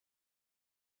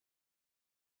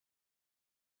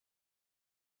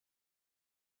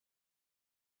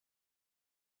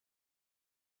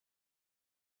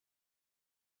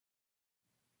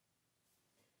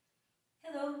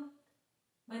Hello,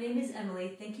 my name is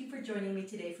Emily. Thank you for joining me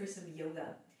today for some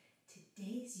yoga.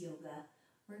 Today's yoga,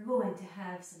 we're going to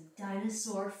have some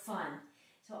dinosaur fun.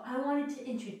 So I wanted to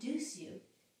introduce you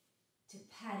to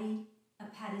Patty, a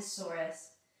Patasaurus.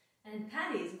 And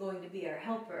Patty is going to be our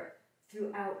helper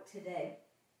throughout today.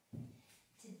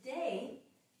 Today,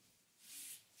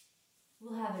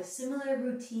 we'll have a similar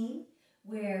routine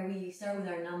where we start with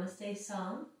our Namaste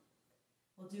song.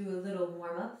 We'll do a little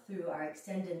warm-up through our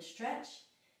extend and stretch,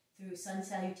 through sun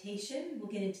salutation. We'll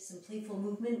get into some playful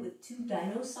movement with 2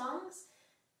 dino songs.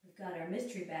 We've got our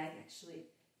mystery bag,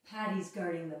 actually. Patty's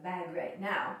guarding the bag right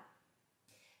now.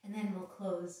 And then we'll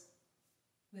close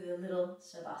with a little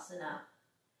Shavasana.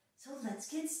 So let's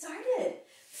get started.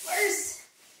 First,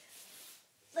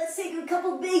 let's take a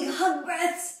couple big hug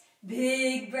breaths.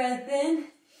 Big breath in.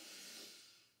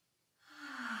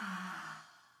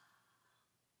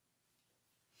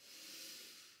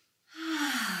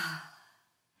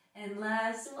 And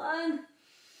last one.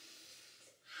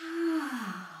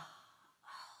 Oh,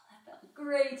 that felt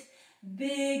great.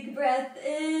 Big breath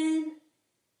in.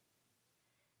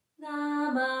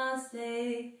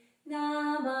 Namaste,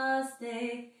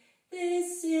 namaste.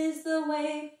 This is the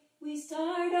way we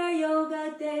start our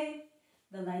yoga day.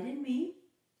 The light in me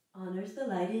honors the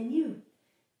light in you.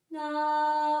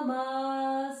 Namaste.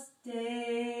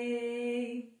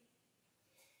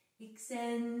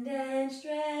 Extend and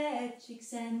stretch,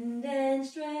 extend and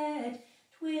stretch.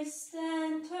 Twist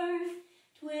and turn,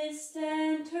 twist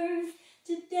and turn.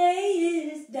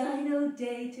 Today is Dino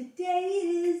Day, today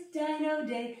is Dino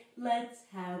Day. Let's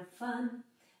have fun,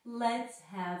 let's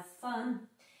have fun.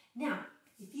 Now,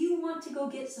 if you want to go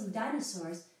get some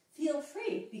dinosaurs, feel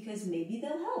free because maybe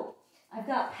they'll help. I've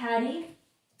got Patty,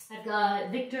 I've got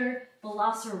Victor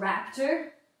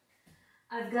Velociraptor,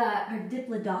 I've got our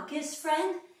Diplodocus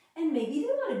friend, and maybe they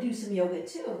want to do some yoga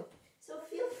too. So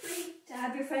feel free to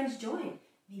have your friends join.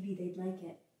 Maybe they'd like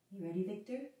it. You ready,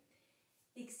 Victor?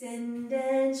 Extend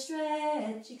and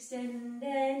stretch, extend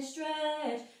and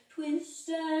stretch. Twist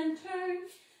and turn,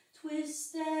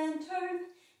 twist and turn.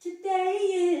 Today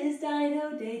is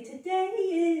Dino Day, today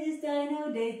is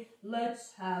Dino Day.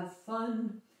 Let's have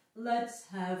fun, let's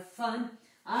have fun.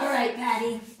 All right,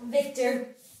 Patty,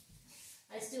 Victor,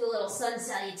 let's do a little sun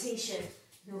salutation.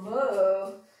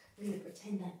 Whoa. We're going to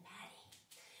pretend I'm Patty.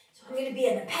 So I'm going to be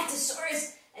an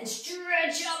Apatosaurus and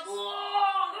stretch up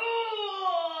long,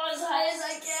 as high as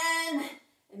I can.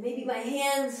 And maybe my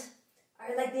hands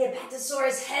are like the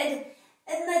Apatosaurus head.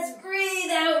 And let's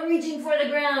breathe out, reaching for the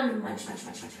ground. Munch, munch,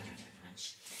 munch, munch, munch, munch,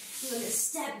 munch. I'm going to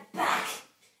step back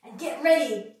and get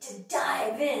ready to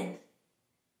dive in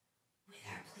with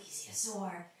our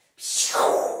plesiosaur.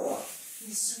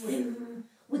 We swim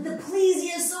with the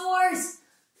plesiosaurs.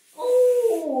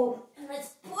 Oh, and let's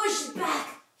push back.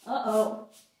 Uh-oh.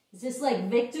 Is this like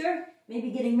Victor?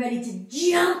 Maybe getting ready to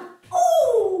jump.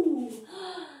 Oh!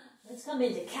 Let's come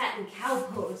into cat and cow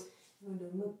pose. We're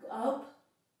going to look up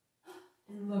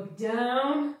and look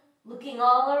down, looking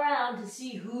all around to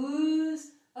see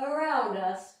who's around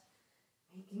us,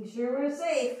 making sure we're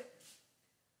safe.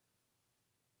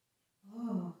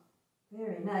 Oh,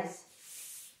 very nice.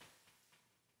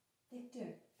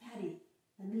 Victor, Patty,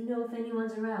 let me know if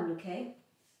anyone's around, okay?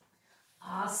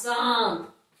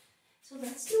 Awesome! So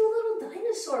let's do a little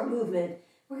dinosaur movement.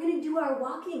 We're going to do our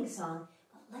walking song,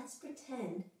 but let's pretend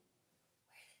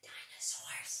we're the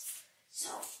dinosaurs. So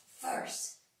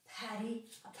first, Patty,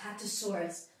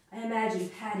 Apatosaurus. I imagine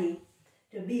Patty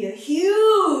to be a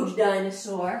huge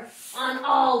dinosaur on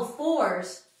all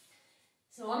 4s.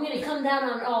 So I'm going to come down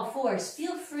on all 4s.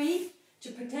 Feel free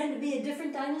to pretend to be a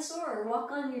different dinosaur or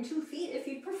walk on your 2 feet if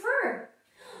you prefer.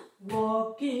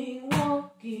 Walking,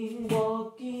 walking,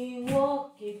 walking,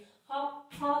 walking,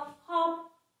 hop, hop,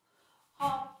 hop,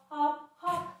 hop, hop,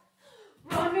 hop.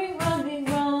 Running, running,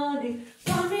 running,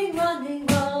 running, running,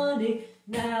 running.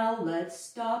 Now let's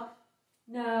stop,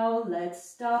 now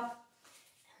let's stop.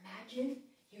 Imagine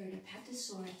you're an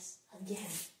Apatosaurus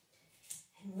again.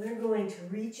 And we're going to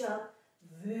reach up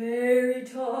very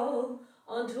tall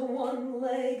onto one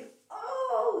leg.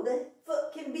 Oh, the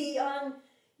foot can be on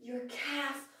your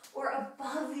calf or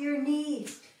above your knee.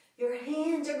 Your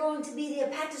hands are going to be the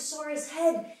Apatosaurus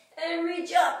head and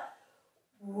reach up.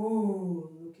 Whoa,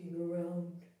 looking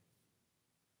around.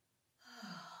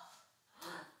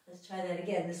 Let's try that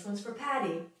again. This one's for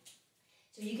Patty.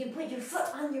 So you can put your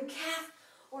foot on your calf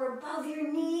or above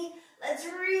your knee. Let's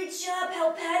reach up.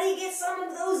 Help Patty get some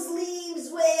of those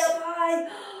leaves way up high.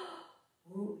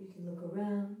 Oh, you can look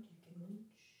around. You can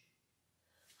reach.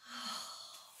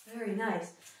 Very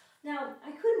nice. Now,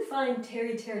 I couldn't find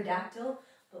pterodactyl,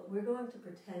 but we're going to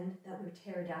pretend that we're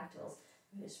pterodactyls.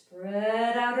 We're going to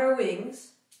spread out our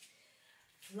wings.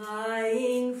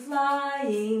 Flying,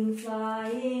 flying,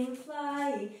 flying,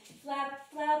 flying.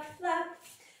 Flap, flap, flap.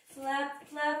 Flap,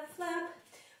 flap, flap.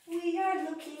 We are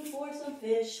looking for some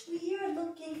fish. We are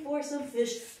looking for some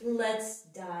fish. Let's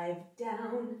dive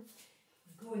down.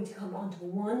 We're going to come onto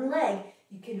one leg.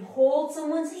 You can hold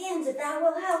someone's hands if that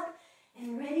will help.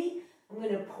 And ready? I'm going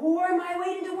to pour my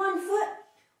weight into one foot.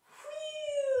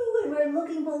 Whew! And we're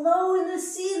looking below in the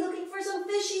sea, looking for some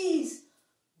fishies.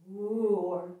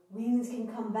 Ooh, our wings can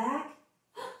come back.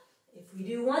 If we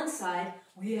do one side,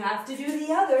 we have to do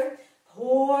the other.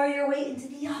 Pour your weight into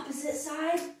the opposite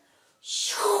side.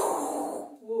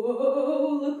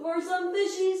 Whoa, look for some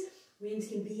fishies. Wings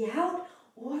can be out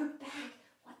or back,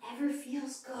 whatever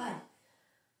feels good.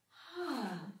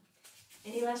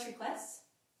 Any last requests?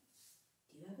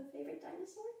 Do you have a favorite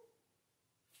dinosaur?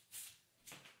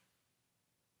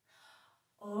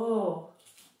 Oh,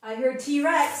 I heard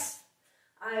T-Rex.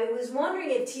 I was wondering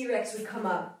if T-Rex would come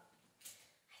up.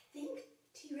 I think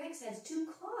T-Rex has 2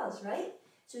 claws, right?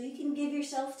 So you can give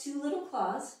yourself 2 little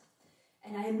claws.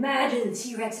 And I imagine the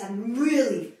T-Rex had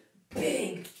really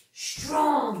big,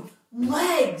 strong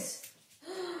legs.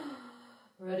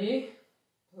 Ready?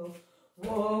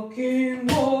 Walking,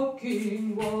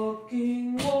 walking,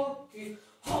 walking, walking.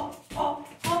 Hop, hop,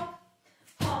 hop.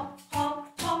 Hop,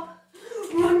 hop, hop.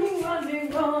 Running, running,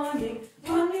 running.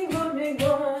 Running, running,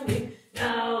 running.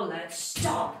 Now let's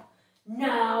stop.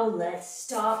 Now let's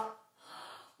stop.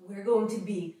 We're going to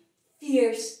be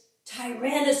fierce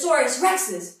Tyrannosaurus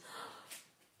Rexes.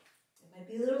 It might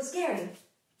be a little scary,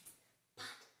 but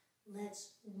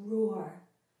let's roar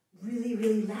really,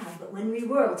 really loud. But when we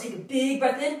roar, we'll take a big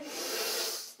breath in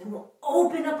and we'll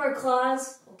open up our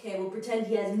claws. Okay, we'll pretend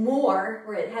he has more,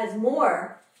 or it has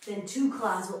more than 2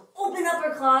 claws. We'll open up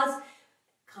our claws,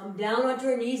 come down onto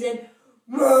our knees and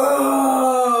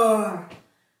roar.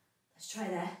 Let's try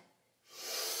that.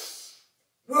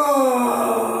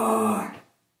 Roar.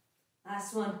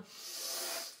 Last one.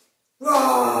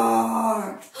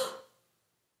 Roar.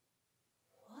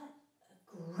 What a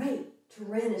great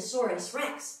Tyrannosaurus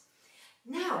Rex.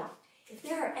 Now, if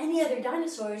there are any other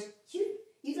dinosaurs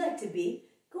you'd like to be,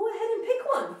 go ahead and pick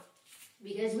one.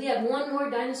 Because we have one more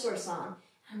dinosaur song.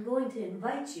 I'm going to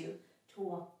invite you to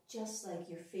walk just like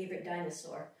your favorite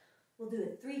dinosaur. We'll do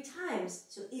it 3 times,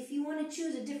 so if you want to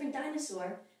choose a different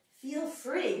dinosaur, feel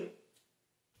free.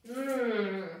 What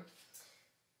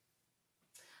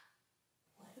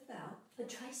about a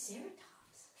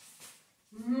triceratops?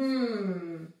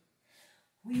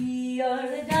 We are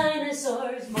the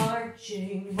dinosaurs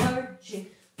marching, marching.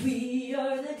 We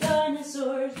are the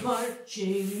dinosaurs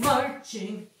marching,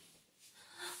 marching.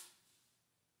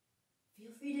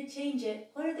 Feel free to change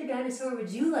it. What other dinosaur would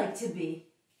you like to be?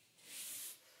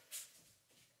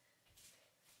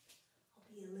 I'll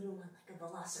be a little one like a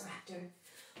velociraptor.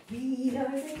 We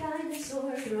are the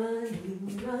dinosaurs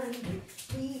running, running.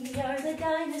 We are the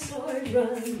dinosaurs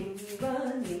running,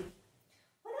 running.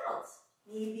 What else?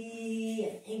 Maybe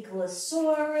an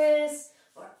ankylosaurus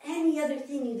or any other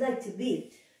thing you'd like to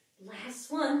be. Last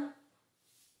one.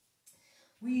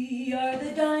 We are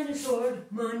the dinosaurs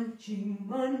munching,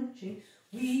 munching.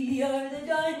 We are the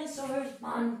dinosaurs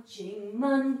munching,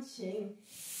 munching.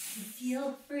 And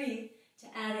feel free to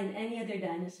add in any other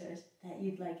dinosaurs that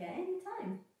you'd like at any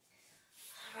time.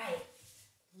 All right,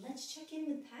 let's check in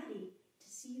with Patty to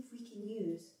see if we can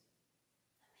use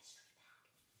the mystery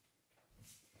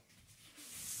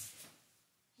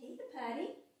bag. Hey, Patty.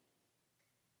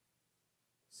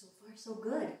 So far, so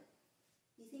good.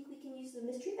 You think we can use the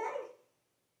mystery bag?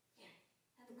 Here,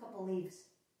 have a couple leaves.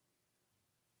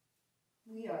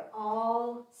 We are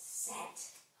all set.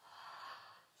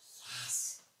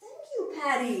 Yes, thank you,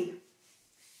 Patty.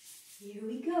 Here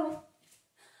we go.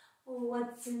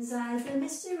 What's inside the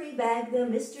mystery bag? The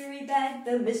mystery bag,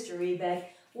 the mystery bag.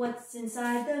 What's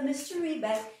inside the mystery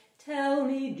bag? Tell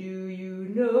me, do you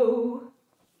know?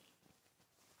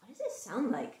 What does it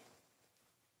sound like?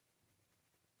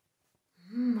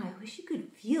 I wish you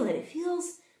could feel it. It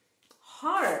feels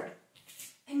hard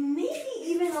and maybe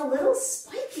even a little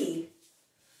spiky.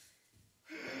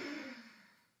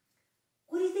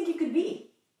 What do you think it could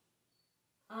be?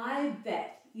 I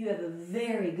bet you have a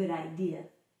very good idea.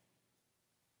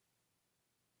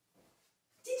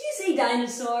 Did you say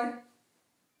dinosaur?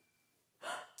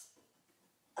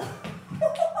 Look!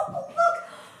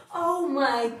 Oh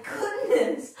my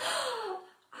goodness!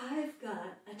 I've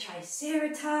got a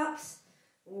triceratops.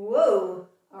 Whoa,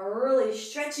 a really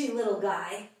stretchy little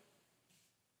guy.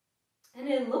 And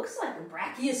it looks like a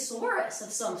brachiosaurus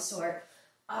of some sort.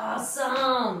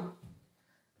 Awesome!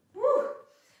 Woo!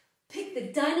 Pick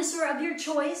pick the dinosaur of your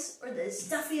choice or the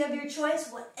stuffy of your choice,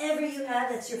 whatever you have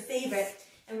that's your favorite.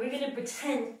 And we're going to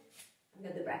pretend, I've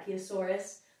got the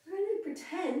Brachiosaurus, we're going to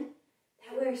pretend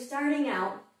that we're starting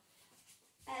out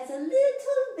as a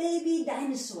little baby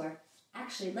dinosaur.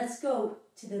 Actually, let's go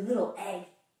to the little egg.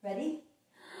 Ready?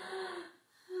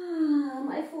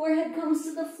 My forehead comes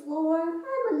to the floor.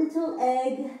 I'm a little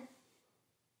egg.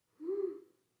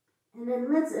 And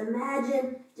then let's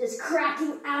imagine just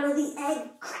cracking out of the egg.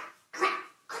 Crack, crack,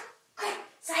 crack, crack,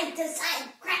 side to side,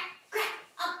 crack, crack,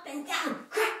 up and down,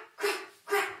 crack, crack,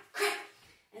 crack, crack.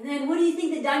 And then what do you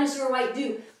think the dinosaur might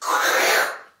do?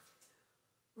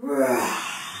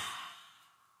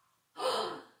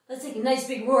 Let's take a nice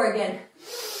big roar again.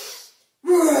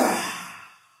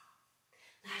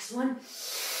 Last one.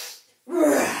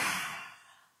 That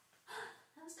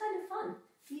was kind of fun.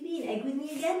 Can you be an egg with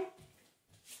me again?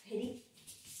 Ready?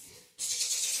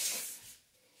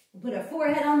 We'll put our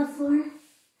forehead on the floor.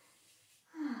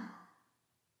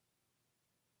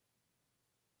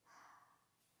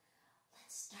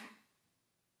 Let's start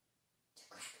to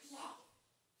crack the egg.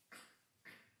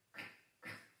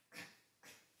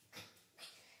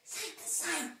 Side to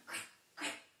side.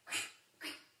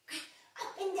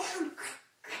 Up and down.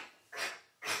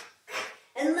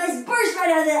 And let's burst right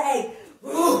out of the egg.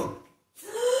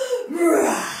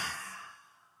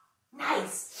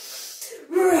 Nice.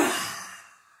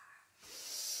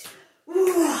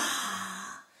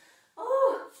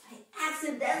 Oh, I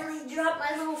accidentally dropped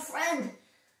my little friend.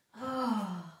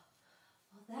 Oh,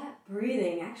 well, that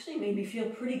breathing actually made me feel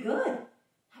pretty good.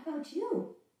 How about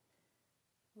you?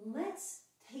 Let's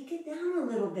take it down a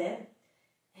little bit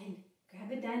and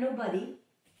grab a dino buddy.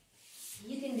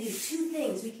 You can do two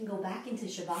things. We can go back into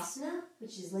Shavasana,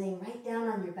 which is laying right down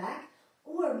on your back,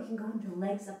 or we can go into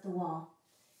legs up the wall.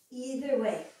 Either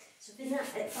way. So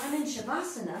if I'm in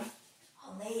Shavasana,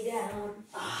 I'll lay down.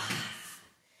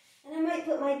 And I might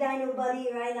put my dino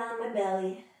buddy right on my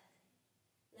belly.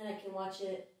 Then I can watch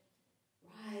it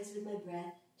rise with my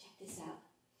breath. Check this out.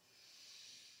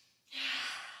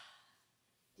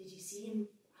 Did you see him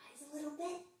rise a little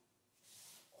bit?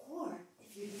 Or,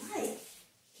 if you like,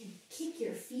 you can kick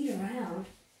your feet around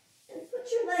and put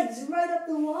your legs right up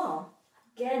the wall.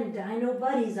 Again, dino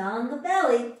buddies on the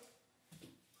belly.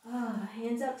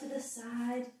 Hands up to the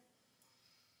side.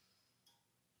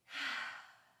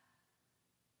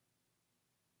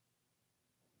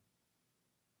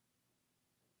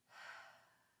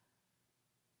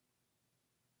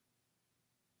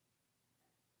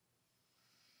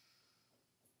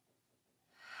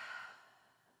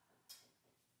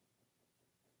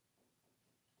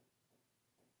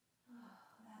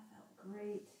 That felt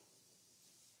great.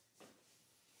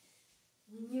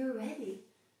 When you're ready,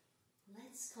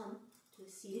 let's come to a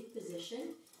seated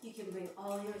position. You can bring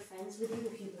all your friends with you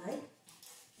if you'd like.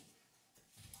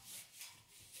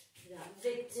 I've got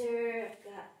Victor, I've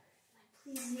got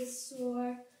my plesiosaur,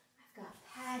 I've got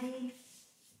Patty.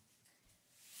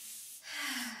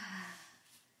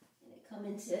 I'm going to come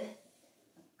into a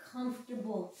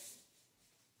comfortable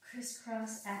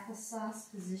crisscross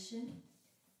applesauce position.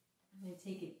 I'm going to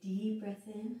take a deep breath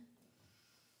in.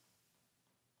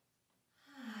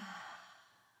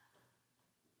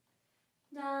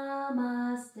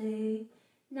 Namaste,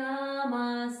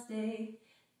 namaste.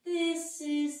 This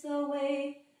is the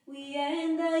way we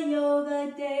end the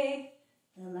yoga day.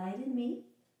 The light in me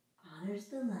honors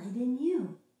the light in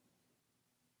you.